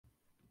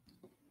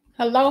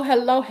Hello,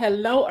 hello,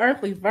 hello,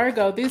 Earthly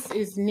Virgo. This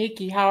is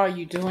Nikki. How are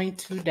you doing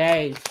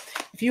today?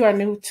 If you are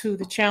new to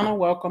the channel,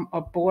 welcome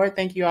aboard.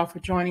 Thank you all for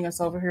joining us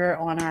over here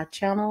on our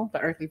channel, The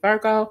Earthly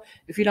Virgo.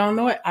 If you don't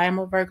know it, I am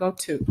a Virgo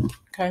too.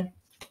 Okay.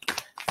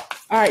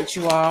 All right,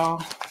 you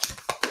all.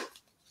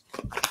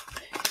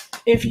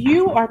 If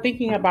you are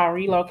thinking about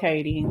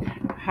relocating,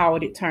 how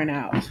would it turn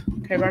out?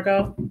 Okay,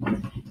 Virgo.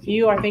 If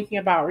you are thinking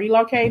about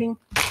relocating,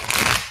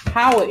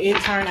 how would it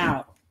turn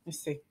out? Let's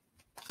see.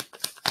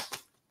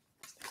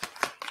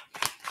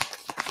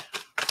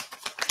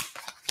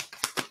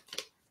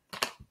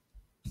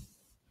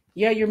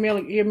 Yeah, you're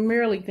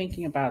merely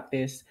thinking about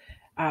this,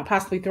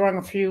 possibly throwing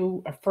a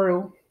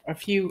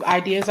few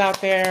ideas out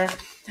there,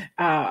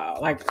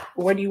 like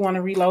where do you want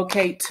to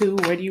relocate to?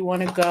 Where do you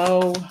want to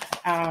go?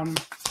 Um,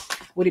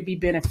 would it be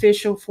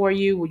beneficial for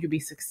you? Will you be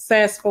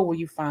successful? Will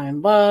you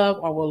find love,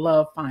 or will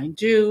love find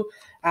you?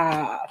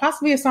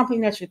 Possibly it's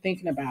something that you're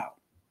thinking about.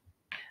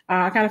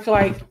 I kind of feel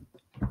like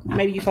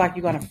maybe you feel like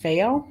you're going to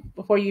fail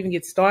before you even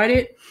get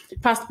started.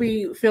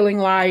 Possibly feeling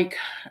like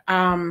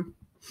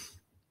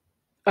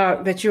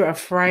that you're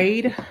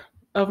afraid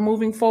of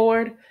moving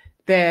forward,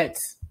 that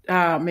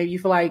maybe you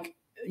feel like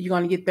you're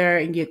going to get there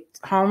and get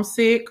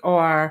homesick,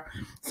 or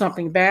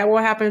something bad will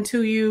happen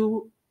to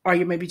you, or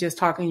you maybe just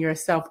talking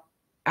yourself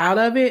out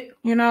of it.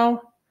 So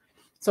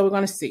we're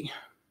going to see.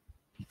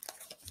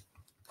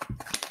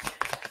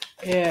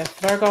 If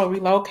Virgo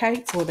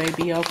relocates, will they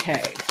be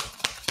okay?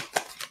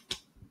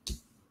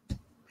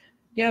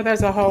 Yeah,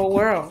 there's a whole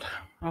world.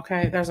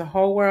 Okay, there's a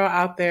whole world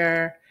out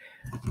there,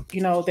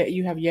 that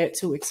you have yet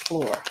to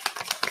explore.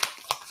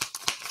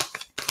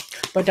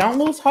 But don't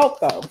lose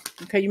hope, though.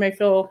 Okay, you may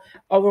feel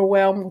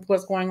overwhelmed with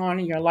what's going on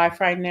in your life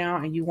right now,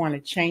 and you want to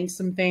change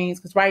some things.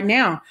 Because right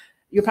now,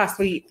 you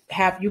possibly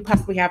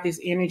have this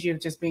energy of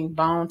just being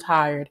bone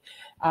tired,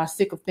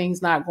 sick of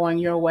things not going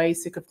your way,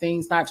 sick of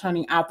things not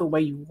turning out the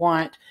way you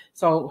want.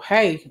 So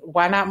hey,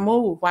 why not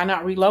move? Why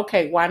not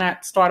relocate? Why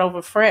not start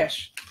over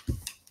fresh?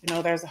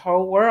 There's a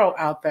whole world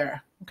out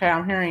there. Okay,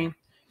 I'm hearing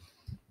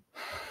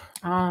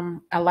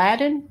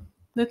Aladdin,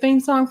 the theme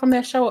song from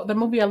that show, the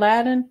movie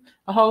Aladdin,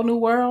 A Whole New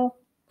World,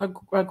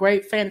 a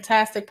great,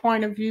 fantastic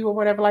point of view or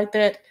whatever like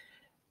that.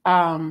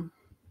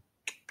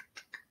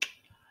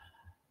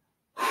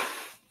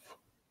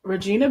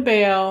 Regina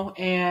Bell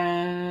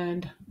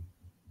and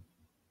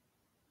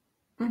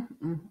I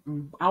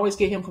always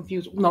get him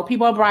confused. No,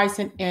 People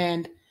Bryson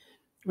and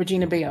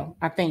Regina Bell.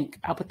 I think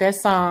I'll put that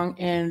song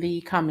in the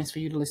comments for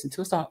you to listen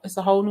to. It's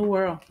a whole new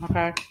world.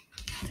 Okay,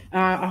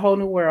 a whole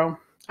new world.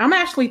 I'm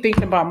actually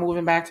thinking about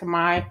moving back to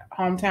my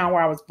hometown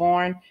where I was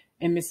born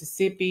in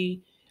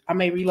Mississippi. I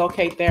may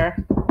relocate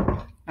there.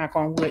 Knock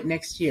on wood,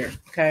 next year.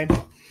 Okay,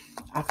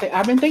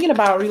 I've been thinking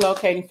about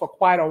relocating for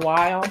quite a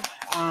while.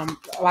 I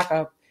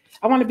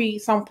want to be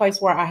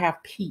someplace where I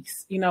have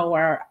peace.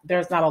 Where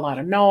there's not a lot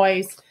of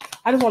noise.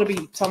 I just want to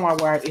be somewhere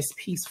where it's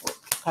peaceful.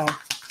 Okay,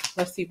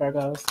 let's see,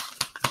 Virgos.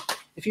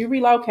 If you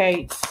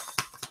relocate,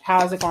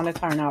 how is it going to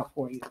turn out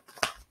for you?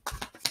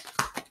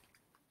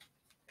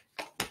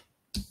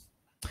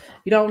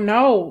 You don't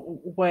know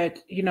what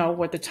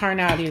the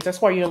turnout is.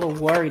 That's why you're a little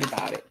worried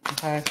about it.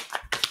 Okay.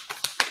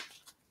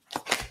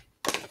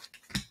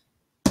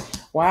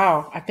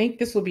 Wow, I think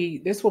this will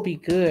be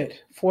good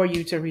for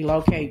you to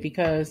relocate,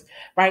 because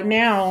right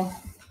now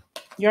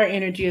your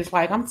energy is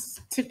like, I'm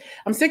sick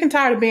and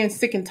tired of being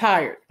sick and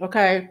tired.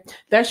 Okay,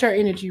 that's your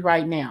energy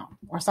right now,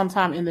 or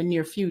sometime in the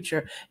near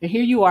future. And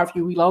here you are. If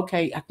you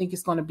relocate, I think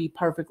it's going to be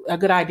perfect. A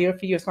good idea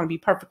for you. It's going to be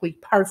perfectly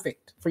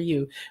perfect for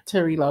you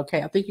to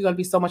relocate. I think you're going to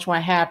be so much more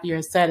happier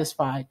and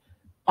satisfied.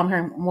 I'm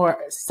hearing more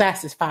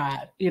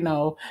satisfied.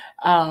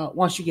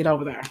 Once you get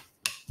over there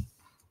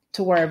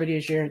to wherever it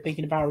is you're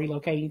thinking about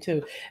relocating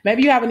to.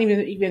 Maybe you haven't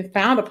even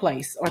found a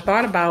place or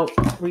thought about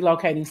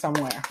relocating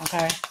somewhere.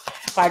 Okay.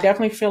 But I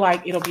definitely feel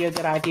like it'll be a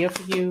good idea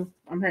for you.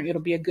 I'm hearing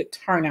it'll be a good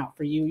turnout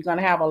for you. You're going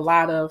to have a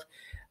lot of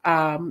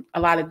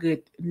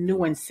good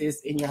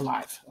nuances in your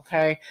life.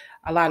 Okay.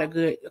 A lot of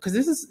good, because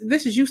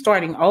this is you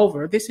starting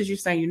over. This is you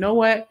saying, you know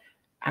what?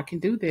 I can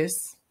do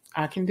this.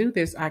 I can do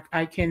this.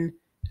 I can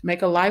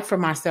make a life for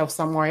myself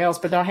somewhere else,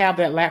 but don't have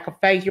that lack of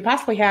faith. You're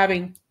possibly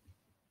having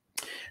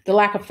the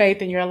lack of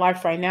faith in your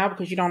life right now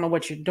because you don't know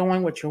what you're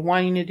doing, what you're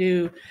wanting to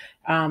do.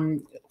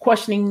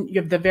 Questioning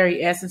the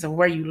very essence of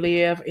where you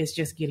live is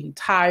just getting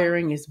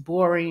tiring. It's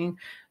boring.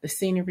 The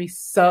scenery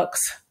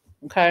sucks.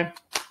 Okay.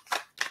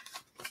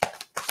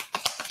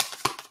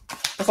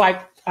 It's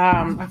like,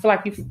 I feel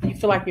like you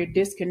feel like you're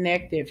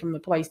disconnected from the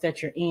place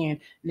that you're in,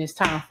 and it's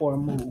time for a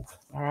move.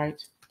 All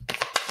right.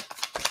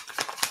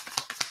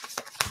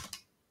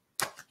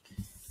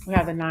 We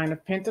have the Nine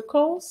of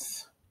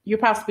Pentacles. You're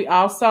possibly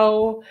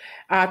also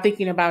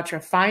thinking about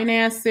your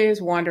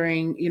finances,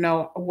 wondering,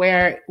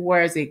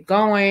 where is it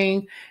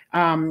going?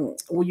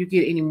 Will you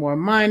get any more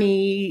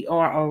money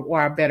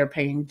or a better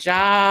paying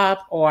job?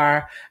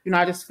 Or,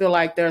 I just feel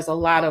like there's a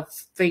lot of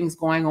things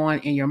going on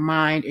in your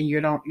mind, and you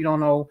don't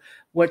know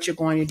what you're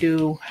going to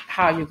do,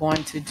 how you're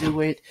going to do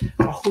it,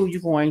 or who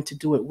you're going to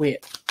do it with.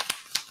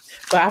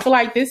 But I feel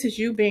like this is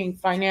you being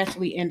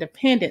financially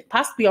independent,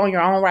 possibly on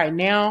your own right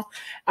now.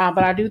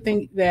 But I do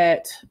think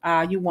that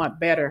you want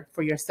better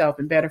for yourself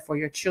and better for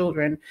your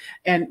children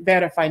and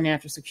better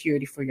financial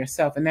security for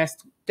yourself. And that's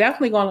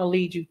definitely going to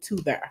lead you to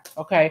there,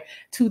 okay,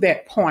 to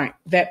that point,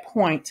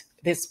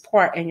 this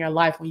part in your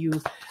life when you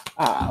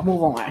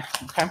move on,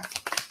 okay?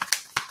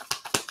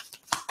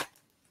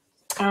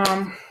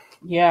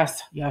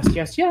 Yes.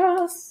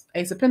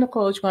 Ace of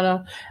Pentacles, you're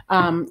gonna,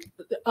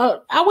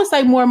 I would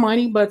say more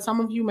money, but some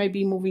of you may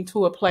be moving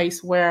to a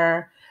place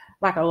where,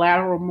 like a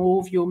lateral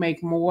move, you'll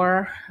make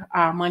more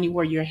money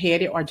where you're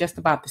headed, or just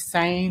about the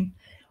same.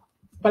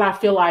 But I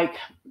feel like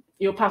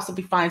you'll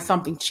possibly find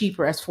something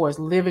cheaper as far as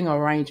living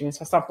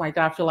arrangements or something like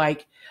that. I feel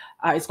like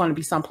it's going to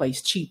be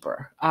someplace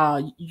cheaper.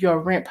 Your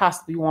rent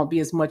possibly won't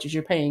be as much as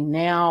you're paying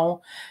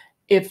now.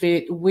 If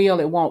it will,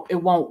 it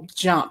won't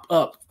jump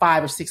up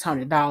 $500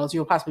 or $600.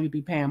 You'll possibly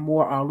be paying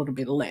more or a little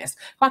bit less,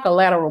 like a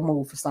lateral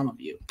move for some of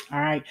you.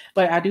 All right.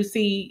 But I do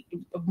see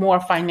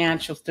more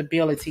financial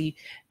stability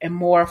and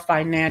more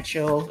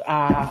financial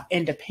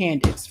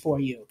independence for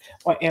you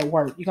or at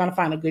work. You're going to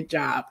find a good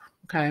job.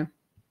 Okay.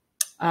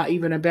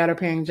 Even a better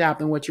paying job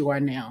than what you are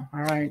now.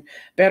 All right.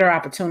 Better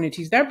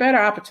opportunities. There are better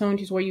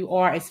opportunities where you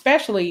are,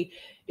 especially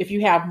if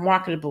you have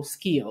marketable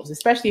skills,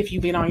 especially if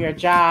you've been on your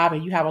job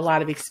and you have a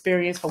lot of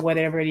experience for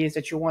whatever it is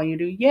that you're wanting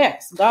to do.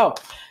 Yes, go.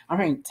 I'm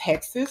hearing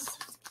Texas.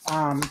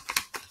 I'm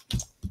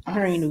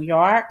hearing New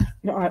York.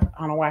 No, I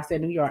don't know why I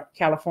said New York,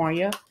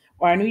 California,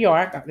 or New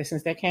York,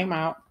 since that came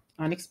out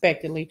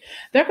unexpectedly.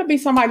 There could be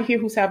somebody here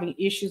who's having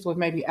issues with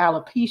maybe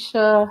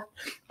alopecia,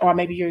 or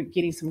maybe you're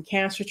getting some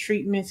cancer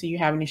treatments and you're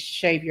having to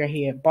shave your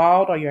head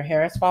bald, or your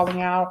hair is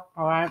falling out.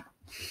 All right.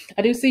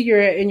 I do see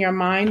you're in your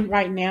mind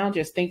right now,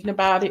 just thinking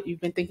about it. You've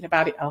been thinking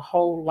about it a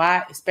whole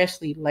lot,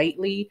 especially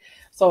lately.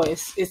 So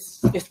it's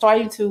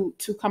starting to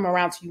come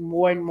around to you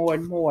more and more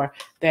and more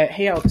that,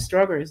 hell, the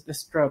struggle is the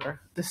struggle.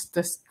 The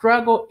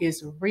struggle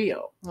is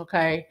real.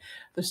 Okay.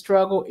 The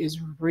struggle is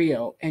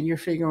real. And you're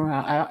figuring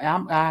out,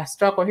 I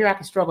struggle here. I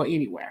can struggle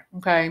anywhere.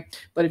 Okay.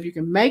 But if you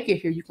can make it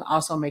here, you can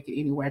also make it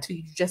anywhere too.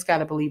 You just got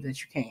to believe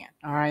that you can.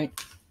 All right.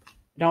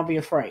 Don't be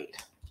afraid.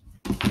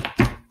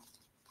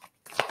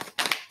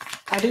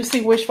 I do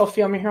see wish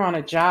fulfillment here on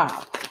a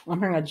job. I'm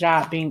hearing a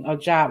job being a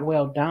job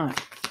well done.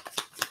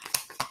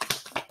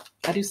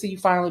 I do see you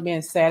finally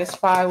being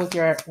satisfied with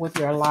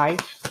your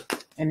life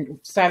and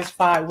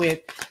satisfied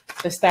with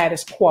the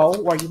status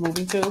quo where you're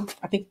moving to.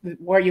 I think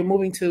where you're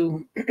moving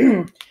to,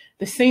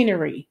 the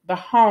scenery, the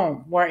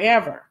home,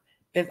 wherever.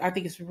 I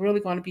think it's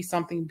really going to be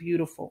something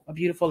beautiful, a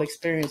beautiful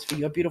experience for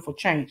you, a beautiful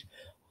change.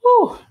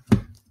 Whew.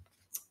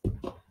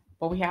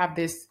 But we have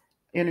this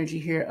energy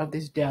here of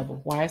this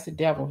devil. Why is the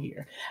devil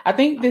here? I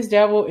think this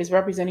devil is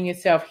representing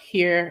itself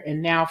here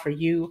and now for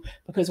you,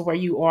 because where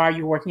you are,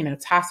 you're working in a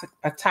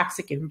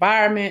toxic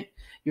environment.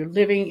 You're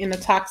living in a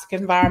toxic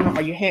environment,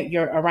 or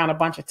you're around a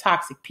bunch of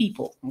toxic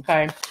people.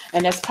 Okay.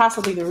 And that's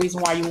possibly the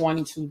reason why you're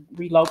wanting to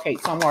relocate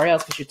somewhere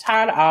else, because you're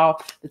tired of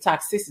all the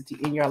toxicity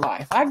in your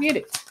life. I get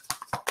it.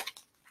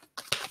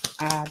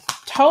 I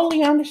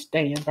totally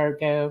understand,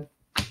 Virgo.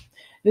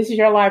 This is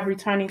your life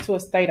returning to a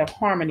state of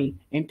harmony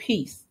and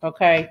peace.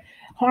 Okay.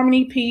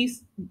 Harmony,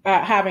 peace,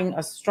 having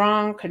a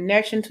strong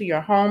connection to your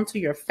home, to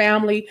your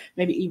family,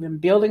 maybe even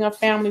building a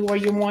family where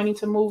you're wanting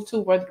to move to,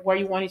 where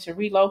you're wanting to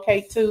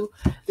relocate to.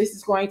 This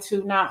is going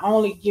to not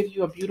only give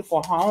you a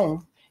beautiful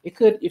home. It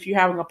could, if you're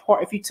having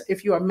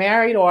if you are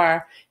married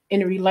or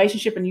in a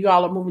relationship and you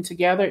all are moving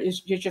together,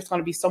 you're just going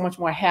to be so much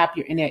more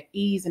happier and at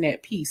ease and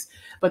at peace.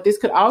 But this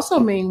could also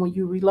mean when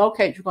you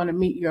relocate, you're going to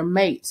meet your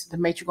mates, the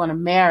mate you're going to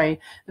marry,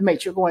 the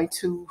mate you're going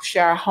to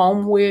share a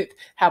home with,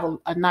 have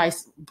a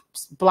nice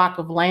block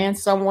of land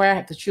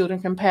somewhere the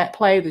children can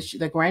play,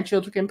 the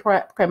grandchildren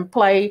can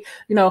play,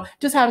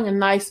 just having a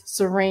nice,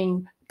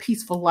 serene,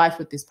 peaceful life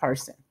with this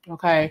person.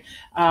 Okay.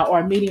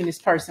 Or meeting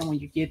this person when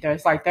you get there.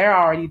 It's like they're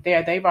already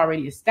there. They've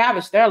already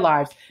established their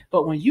lives.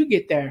 But when you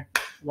get there,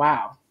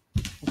 wow.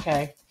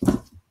 Okay.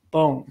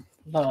 Boom.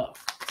 Love.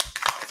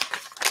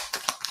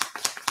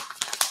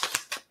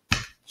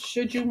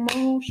 Should you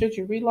move? Should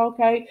you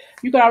relocate?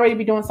 You could already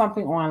be doing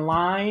something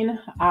online.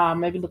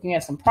 Maybe looking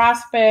at some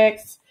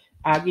prospects,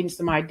 getting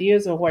some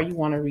ideas of where you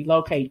want to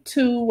relocate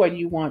to, where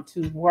you want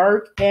to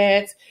work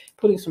at,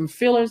 putting some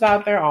fillers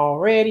out there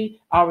already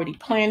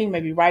planning,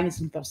 maybe writing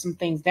some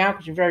things down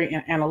because you're very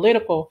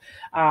analytical.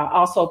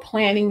 Also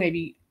planning,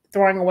 maybe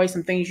throwing away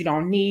some things you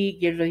don't need,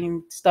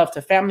 giving stuff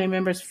to family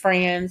members,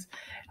 friends,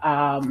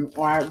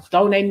 or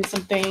donating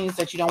some things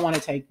that you don't want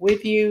to take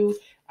with you.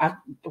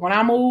 When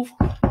I move,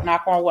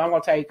 knock on wood, I'm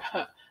going to take,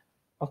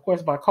 of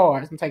course, my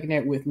cards. I'm taking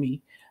that with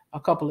me. A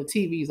couple of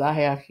TVs I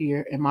have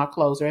here and my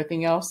clothes.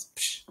 Everything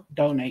else,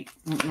 donate.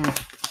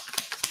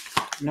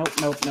 Nope.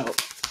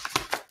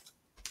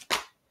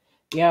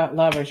 Yeah,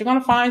 lovers. You're going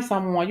to find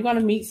someone. You're going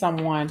to meet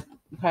someone.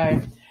 Okay.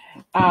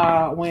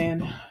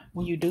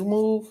 When you do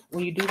move,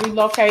 when you do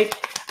relocate,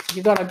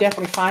 you're going to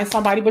definitely find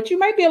somebody, but you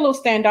may be a little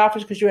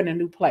standoffish because you're in a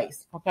new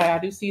place. Okay. I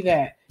do see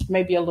that. You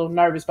may be a little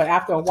nervous, but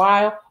after a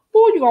while,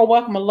 You're gonna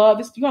welcome a love.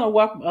 You're gonna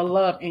welcome a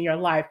love in your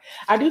life.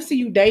 I do see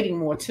you dating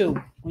more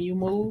too. When you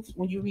move,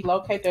 when you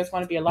relocate, there's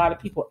going to be a lot of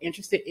people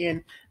interested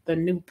in the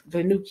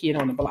new kid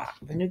on the block.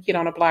 The new kid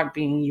on the block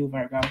being you,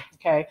 Virgo.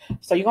 Okay,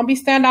 so you're gonna be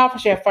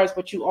standoffish at first,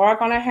 but you are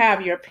gonna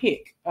have your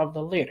pick of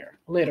the litter,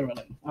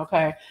 literally.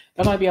 Okay,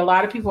 there's gonna be a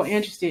lot of people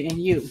interested in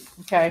you.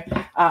 Okay,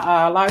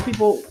 a lot of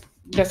people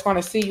that's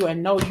gonna see you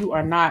and know you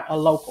are not a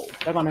local.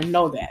 They're gonna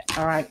know that.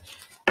 All right.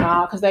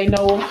 Because they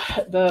know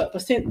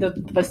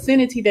the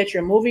vicinity that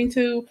you're moving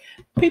to.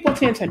 People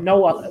tend to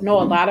know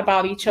a lot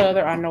about each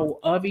other or know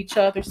of each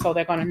other, so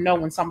they're going to know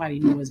when somebody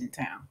new is in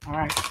town. All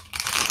right.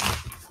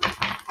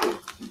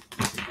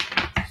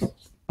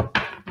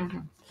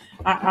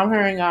 I'm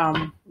hearing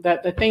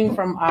the thing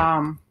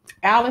from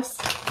Alice.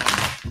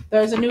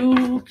 There's a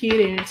new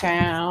kid in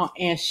town,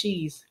 and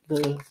she's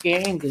good,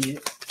 good.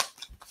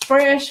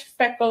 Fresh,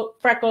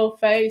 freckle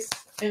face,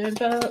 and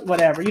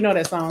whatever. You know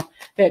that song,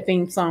 that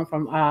theme song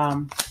from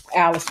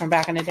Alice from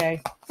back in the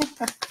day.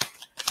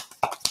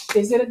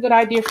 Is it a good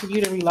idea for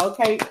you to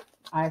relocate?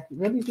 I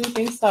really do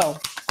think so.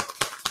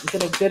 Is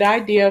it a good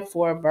idea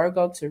for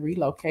Virgo to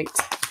relocate?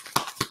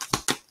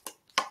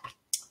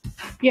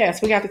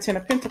 Yes, we got the Ten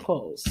of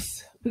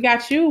Pentacles. We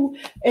got you.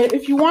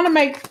 If you want to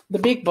make the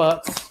big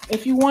bucks,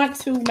 if you want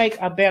to make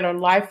a better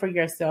life for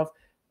yourself,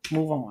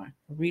 move on.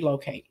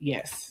 Relocate.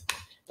 Yes.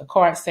 The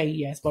cards say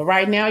yes. But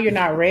right now you're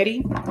not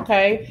ready.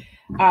 Okay.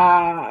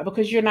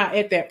 Because you're not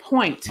at that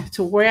point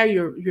to where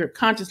you're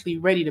consciously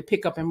ready to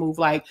pick up and move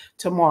like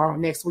tomorrow,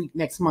 next week,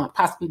 next month,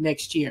 possibly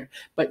next year,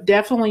 but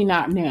definitely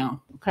not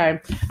now. Okay.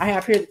 I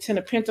have here the Ten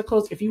of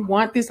Pentacles. If you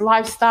want this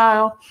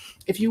lifestyle,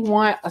 if you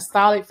want a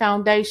solid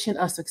foundation,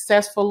 a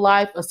successful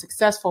life, a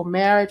successful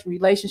marriage,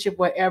 relationship,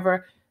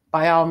 whatever,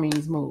 by all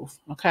means move.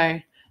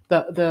 Okay.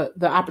 The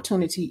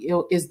opportunity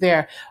is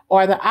there,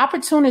 or the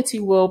opportunity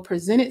will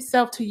present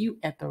itself to you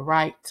at the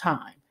right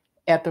time.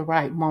 At the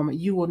right moment,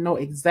 you will know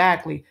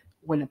exactly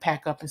when to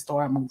pack up and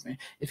start moving.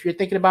 If you're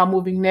thinking about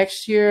moving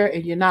next year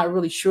and you're not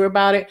really sure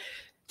about it,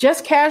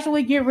 just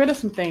casually get rid of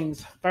some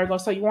things, Virgo,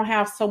 so you won't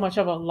have so much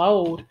of a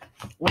load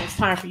when it's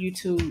time for you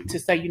to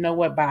say, you know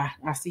what, bye.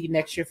 I'll see you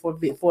next year for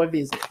a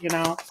visit, you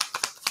know?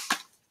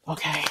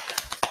 Okay.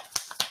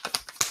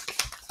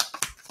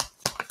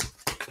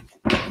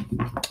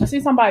 I see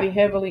somebody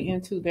heavily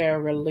into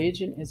their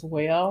religion as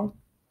well.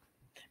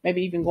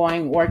 Maybe even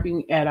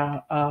working at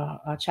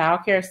a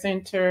child care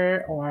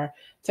center or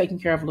taking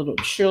care of little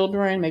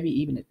children, maybe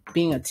even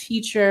being a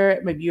teacher.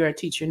 Maybe you're a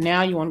teacher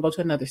now. You want to go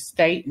to another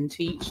state and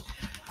teach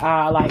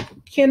like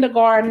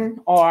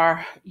kindergarten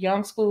or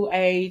young school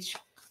age,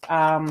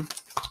 preschool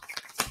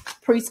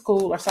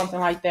or something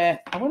like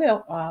that.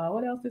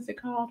 What else is it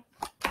called?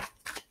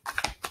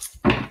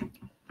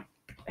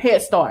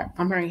 Head Start.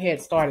 I'm hearing Head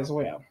Start as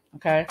well.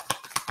 Okay.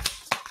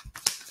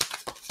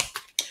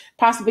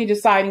 Possibly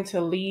deciding to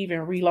leave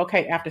and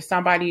relocate after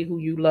somebody who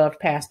you loved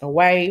passed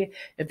away.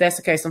 If that's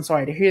the case, I'm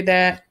sorry to hear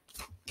that.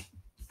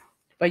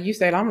 But you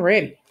said, I'm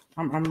ready.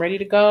 I'm ready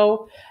to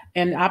go.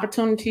 And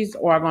opportunities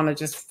are going to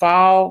just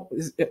fall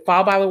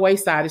by the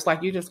wayside. It's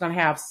like you're just going to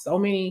have so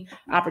many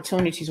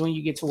opportunities when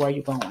you get to where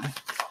you're going.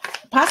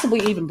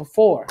 Possibly even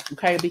before,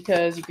 okay?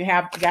 Because you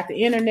got the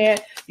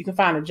internet. You can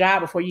find a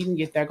job before you can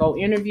get there. Go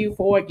interview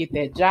for it, get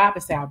that job,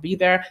 and say, I'll be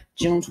there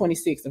June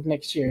 26th of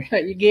next year.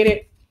 You get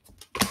it?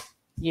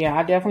 Yeah,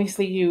 I definitely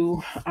see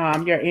you.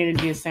 Your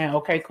energy is saying,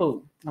 okay,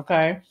 cool.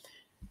 Okay.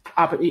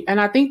 And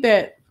I think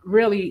that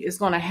really is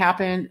going to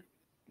happen.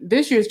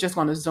 This year is just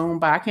going to zoom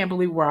by. I can't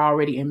believe we're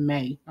already in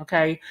May.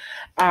 Okay.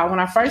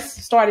 When I first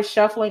started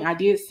shuffling, I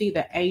did see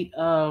the 8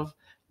 of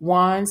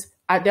Wands.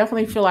 I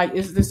definitely feel like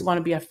this is going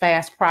to be a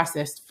fast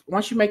process.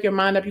 Once you make your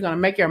mind up, you're going to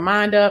make your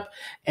mind up.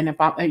 And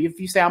if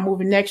you say I'm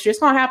moving next year, it's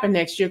going to happen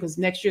next year, because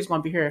next year is going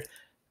to be here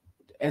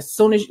as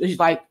soon as it's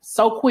like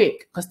so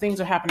quick, because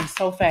things are happening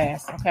so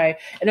fast. Okay.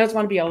 And there's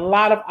going to be a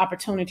lot of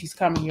opportunities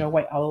coming your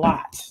way. A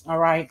lot. All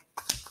right.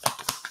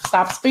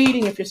 Stop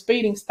speeding. If you're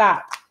speeding,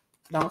 stop.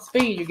 Don't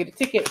speed. You get a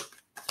ticket.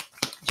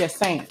 Just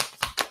saying.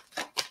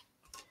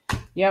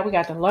 Yeah, we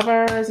got the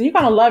Lovers, and you're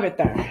going to love it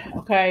there.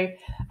 Okay.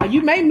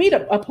 You may meet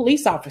a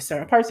police officer,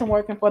 a person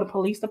working for the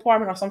police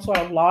department or some sort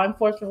of law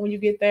enforcement when you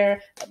get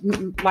there,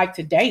 like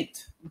to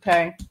date.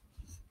 Okay.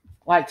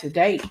 Like to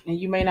date, and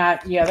you may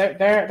not. Yeah,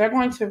 they're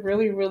going to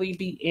really, really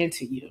be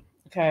into you.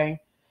 Okay.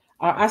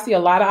 I see a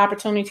lot of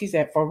opportunities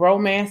for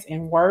romance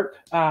and work,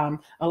 a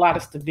lot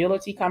of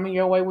stability coming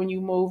your way when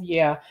you move.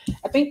 Yeah.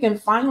 I think then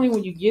finally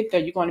when you get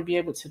there, you're going to be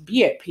able to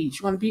be at peace.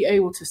 You're going to be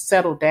able to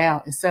settle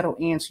down and settle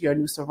into your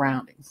new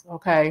surroundings.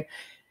 Okay.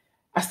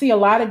 I see a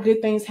lot of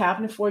good things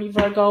happening for you,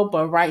 Virgo,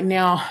 but right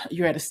now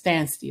you're at a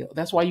standstill.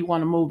 That's why you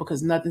want to move,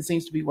 because nothing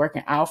seems to be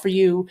working out for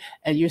you.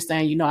 And you're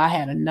saying, I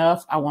had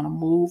enough. I want to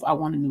move. I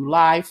want a new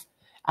life.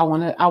 I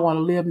want to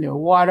live near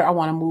water. I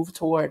want to move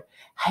toward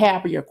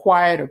happier,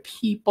 quieter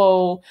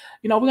people.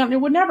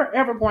 We're never,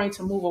 ever going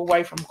to move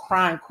away from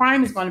crime.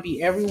 Crime is going to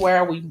be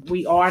everywhere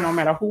we are, no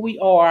matter who we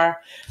are,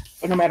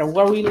 or no matter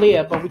where we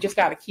live. But we just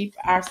got to keep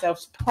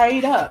ourselves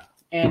prayed up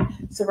and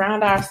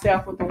surround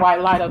ourselves with the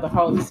white light of the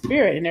Holy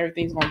Spirit, and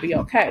everything's going to be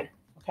okay.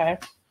 Okay.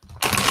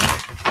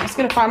 Let's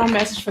get a final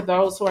message for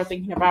those who are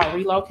thinking about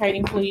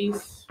relocating,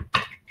 please.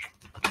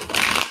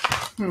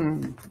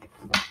 I'm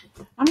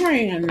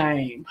hearing a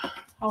name.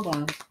 Hold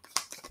on.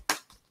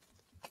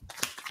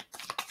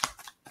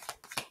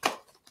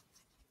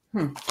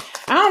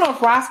 I don't know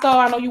if Roscoe,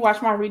 I know you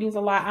watch my readings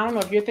a lot. I don't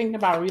know if you're thinking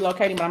about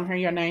relocating, but I'm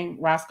hearing your name,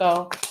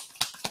 Roscoe.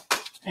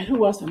 And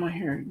who else am I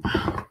hearing?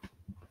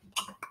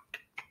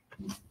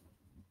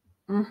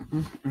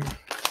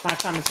 It's not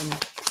coming to me.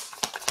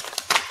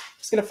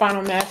 Let's get a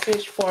final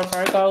message for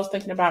Virgos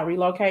thinking about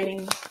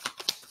relocating.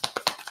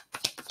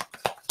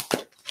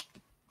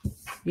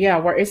 Yeah,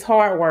 where it's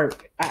hard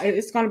work.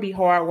 It's going to be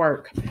hard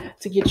work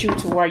to get you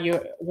to where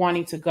you're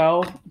wanting to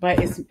go, but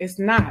it's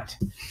not.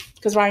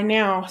 Because right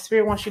now,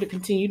 Spirit wants you to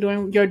continue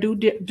doing your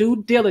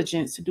due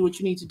diligence to do what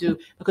you need to do.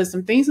 Because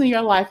some things in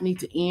your life need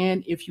to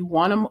end if you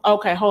want them.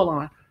 Okay, hold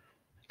on.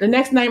 The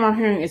next name I'm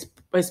hearing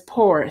is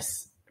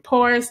Porus.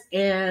 Porus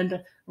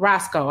and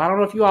Roscoe. I don't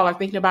know if you all are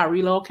thinking about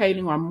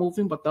relocating or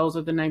moving, but those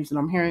are the names that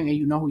I'm hearing, and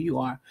you know who you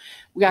are.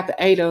 We got the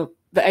Eight of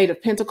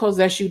Pentacles.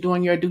 That's you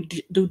doing your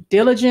due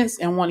diligence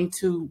and wanting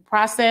to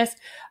process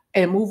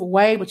and move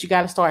away, but you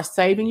got to start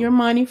saving your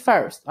money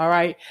first. All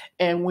right.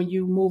 And when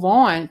you move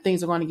on,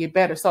 things are going to get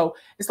better. So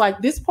it's like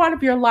this part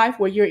of your life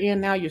where you're in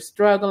now, you're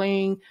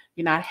struggling,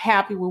 you're not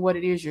happy with what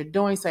it is you're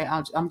doing. Say,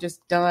 I'm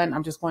just done.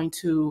 I'm just going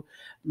to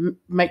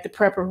make the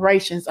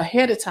preparations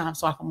ahead of time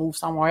so I can move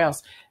somewhere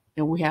else.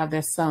 And we have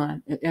that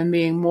sun and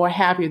being more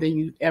happier than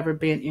you've ever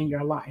been in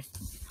your life.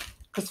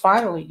 Because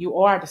finally, you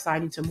are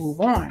deciding to move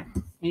on.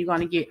 And you're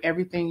going to get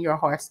everything your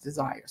heart's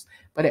desires.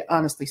 But it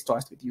honestly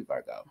starts with you,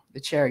 Virgo.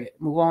 The Chariot.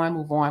 Move on,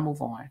 move on,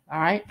 move on.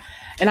 All right?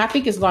 And I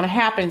think it's going to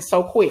happen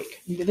so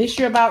quick. Next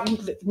year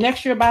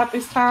about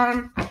this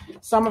time,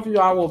 some of you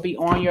all will be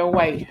on your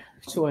way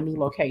to a new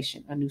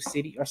location, a new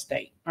city or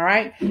state. All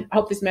right? I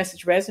hope this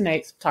message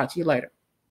resonates. Talk to you later.